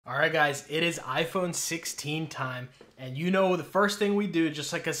All right, guys, it is iPhone 16 time. And you know the first thing we do,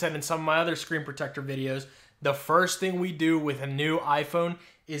 just like I said in some of my other screen protector videos, the first thing we do with a new iPhone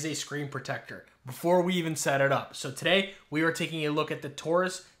is a screen protector before we even set it up. So today we are taking a look at the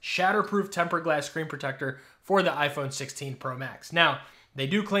Torras shatterproof tempered glass screen protector for the iPhone 16 Pro Max. Now, they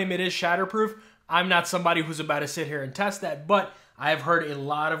do claim it is shatterproof. I'm not somebody who's about to sit here and test that, but I have heard a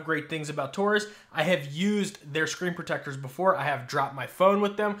lot of great things about Torras. I have used their screen protectors before. I have dropped my phone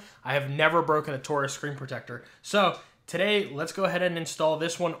with them. I have never broken a Torras screen protector. So today, let's go ahead and install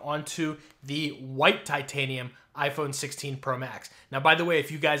this one onto the white titanium iPhone 16 Pro Max. Now, by the way, if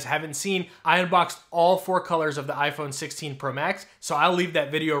you guys haven't seen, I unboxed all 4 colors of the iPhone 16 Pro Max, so I'll leave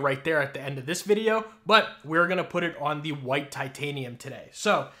that video right there at the end of this video, but we're gonna put it on the white titanium today.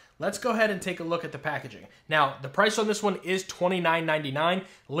 So let's go ahead and take a look at the packaging. Now, the price on this one is $29.99.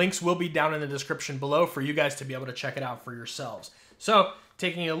 Links will be down in the description below for you guys to be able to check it out for yourselves. So,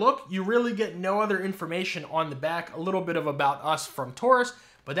 taking a look, you really get no other information on the back, a little bit of about us from Torras,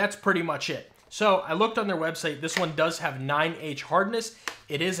 but that's pretty much it. So, I looked on their website. This one does have 9H hardness.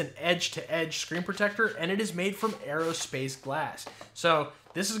 It is an edge-to-edge screen protector, and it is made from aerospace glass. So,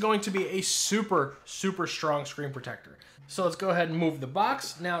 this is going to be a super, super strong screen protector. So let's go ahead and move the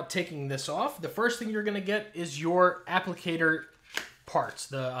box. Now, taking this off, the first thing you're gonna get is your applicator parts,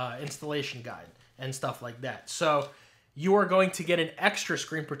 the installation guide and stuff like that. So you are going to get an extra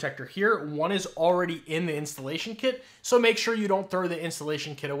screen protector here. One is already in the installation kit, so make sure you don't throw the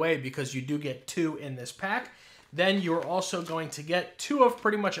installation kit away because you do get 2 in this pack. Then you're also going to get 2 of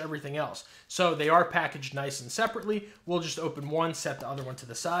pretty much everything else. So they are packaged nice and separately. We'll just open one, set the other one to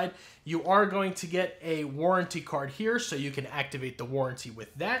the side. You are going to get a warranty card here so you can activate the warranty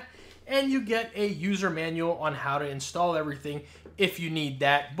with that. And you get a user manual on how to install everything if you need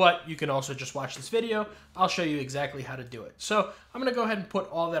that, but you can also just watch this video. I'll show you exactly how to do it. So I'm gonna go ahead and put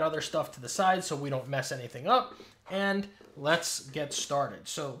all that other stuff to the side so we don't mess anything up, and let's get started.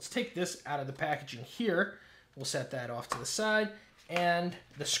 So let's take this out of the packaging here. We'll set that off to the side, and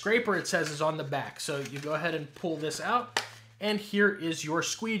the scraper, it says, is on the back. So you go ahead and pull this out, and here is your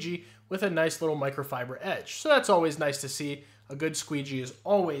squeegee with a nice little microfiber edge. So that's always nice to see. A good squeegee is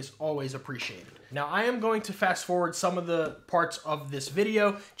always, always appreciated. Now, I am going to fast forward some of the parts of this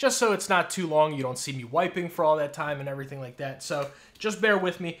video, just so it's not too long. You don't see me wiping for all that time and everything like that. So just bear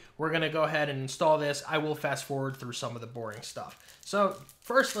with me. We're gonna go ahead and install this. I will fast forward through some of the boring stuff. So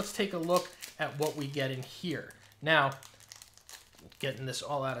first, let's take a look at what we get in here. Now, getting this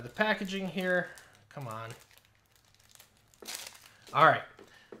all out of the packaging here. Come on. All right.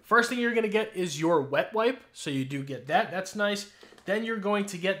 First thing you're going to get is your wet wipe. So you do get that. That's nice. Then you're going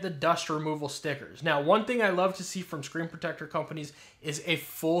to get the dust removal stickers. Now, one thing I love to see from screen protector companies is a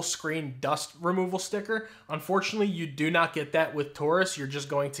full screen dust removal sticker. Unfortunately, you do not get that with Torras. You're just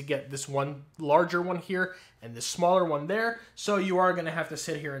going to get this one larger one here and this smaller one there. So you are going to have to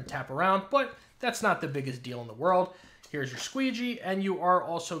sit here and tap around, but that's not the biggest deal in the world. Here's your squeegee, and you are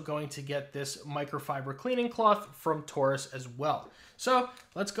also going to get this microfiber cleaning cloth from Torras as well. So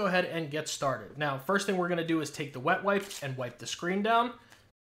let's go ahead and get started. Now, first thing we're gonna do is take the wet wipe and wipe the screen down.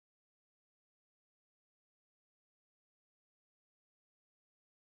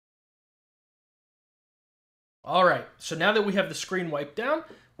 All right, so now that we have the screen wiped down,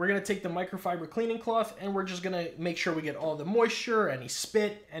 we're gonna take the microfiber cleaning cloth and we're just gonna make sure we get all the moisture, any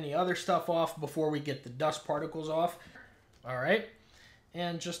spit, any other stuff off before we get the dust particles off. All right,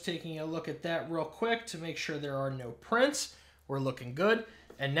 and just taking a look at that real quick to make sure there are no prints. We're looking good.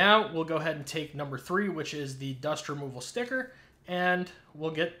 And now we'll go ahead and take number 3, which is the dust removal sticker, and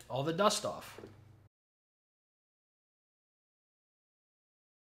we'll get all the dust off.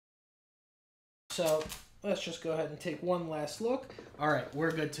 So let's just go ahead and take one last look. All right,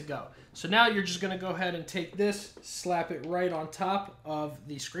 we're good to go. So now you're just gonna go ahead and take this, slap it right on top of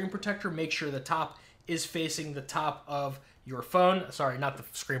the screen protector. Make sure the top is facing the top of your phone. Sorry, not the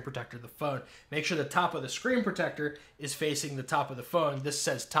screen protector, the phone. Make sure the top of the screen protector is facing the top of the phone. This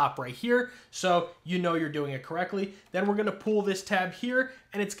says top right here, so you know you're doing it correctly. Then we're gonna pull this tab here,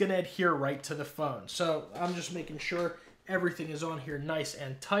 and it's gonna adhere right to the phone. So I'm just making sure everything is on here nice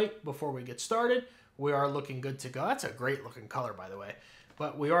and tight before we get started. We are looking good to go. That's a great looking color, by the way.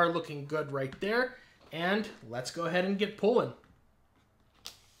 But we are looking good right there, and let's go ahead and get pulling.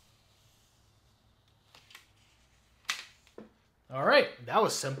 All right, that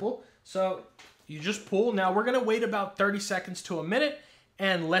was simple. So you just pull. Now we're gonna wait about 30 seconds to a minute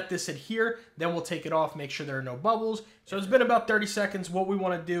and let this adhere. Then we'll take it off, make sure there are no bubbles. So it's been about 30 seconds. What we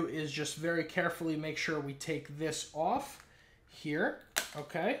wanna do is just very carefully make sure we take this off here,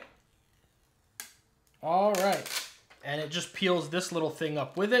 okay? All right, and it just peels this little thing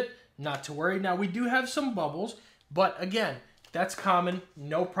up with it. Not to worry. Now we do have some bubbles, but again, that's common,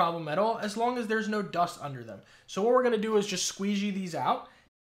 no problem at all, as long as there's no dust under them. So what we're gonna do is just squeegee these out.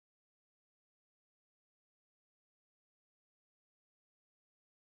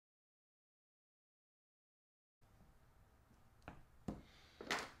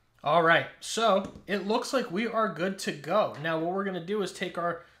 All right, so it looks like we are good to go. Now what we're gonna do is take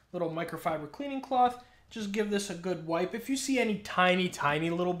our little microfiber cleaning cloth, just give this a good wipe. If you see any tiny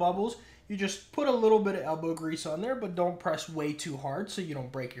little bubbles, you just put a little bit of elbow grease on there, but don't press way too hard so you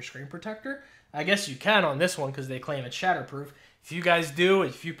don't break your screen protector. I guess you can on this one because they claim it's shatterproof. If you guys do,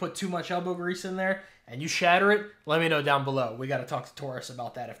 if you put too much elbow grease in there and you shatter it, let me know down below. We gotta talk to Torras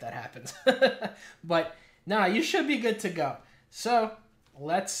about that if that happens. But nah, you should be good to go. So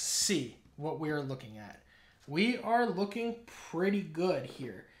let's see what we are looking at. We are looking pretty good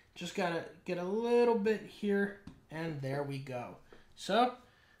here. Just gotta get a little bit here, and there we go. So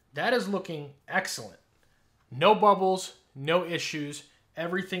that is looking excellent. No bubbles, no issues.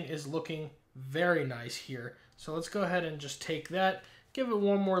 Everything is looking very nice here. So let's go ahead and just take that, give it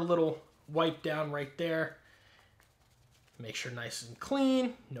one more little wipe down right there. Make sure nice and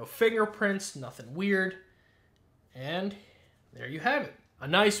clean, no fingerprints, nothing weird. And there you have it. A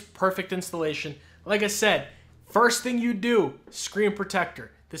nice, perfect installation. Like I said, first thing you do, screen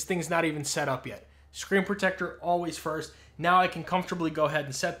protector. This thing's not even set up yet. Screen protector always first. Now I can comfortably go ahead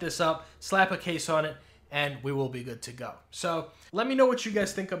and set this up, slap a case on it, and we will be good to go. So let me know what you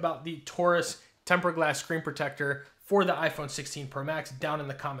guys think about the Torras tempered glass screen protector for the iPhone 16 Pro Max down in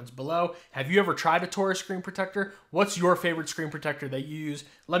the comments below. Have you ever tried a Torras screen protector? What's your favorite screen protector that you use?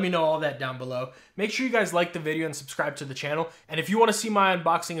 Let me know all that down below. Make sure you guys like the video and subscribe to the channel. And if you want to see my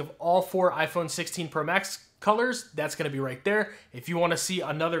unboxing of all 4 iPhone 16 Pro Max colors, that's going to be right there. If you want to see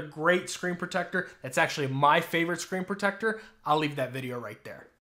another great screen protector that's actually my favorite screen protector, I'll leave that video right there.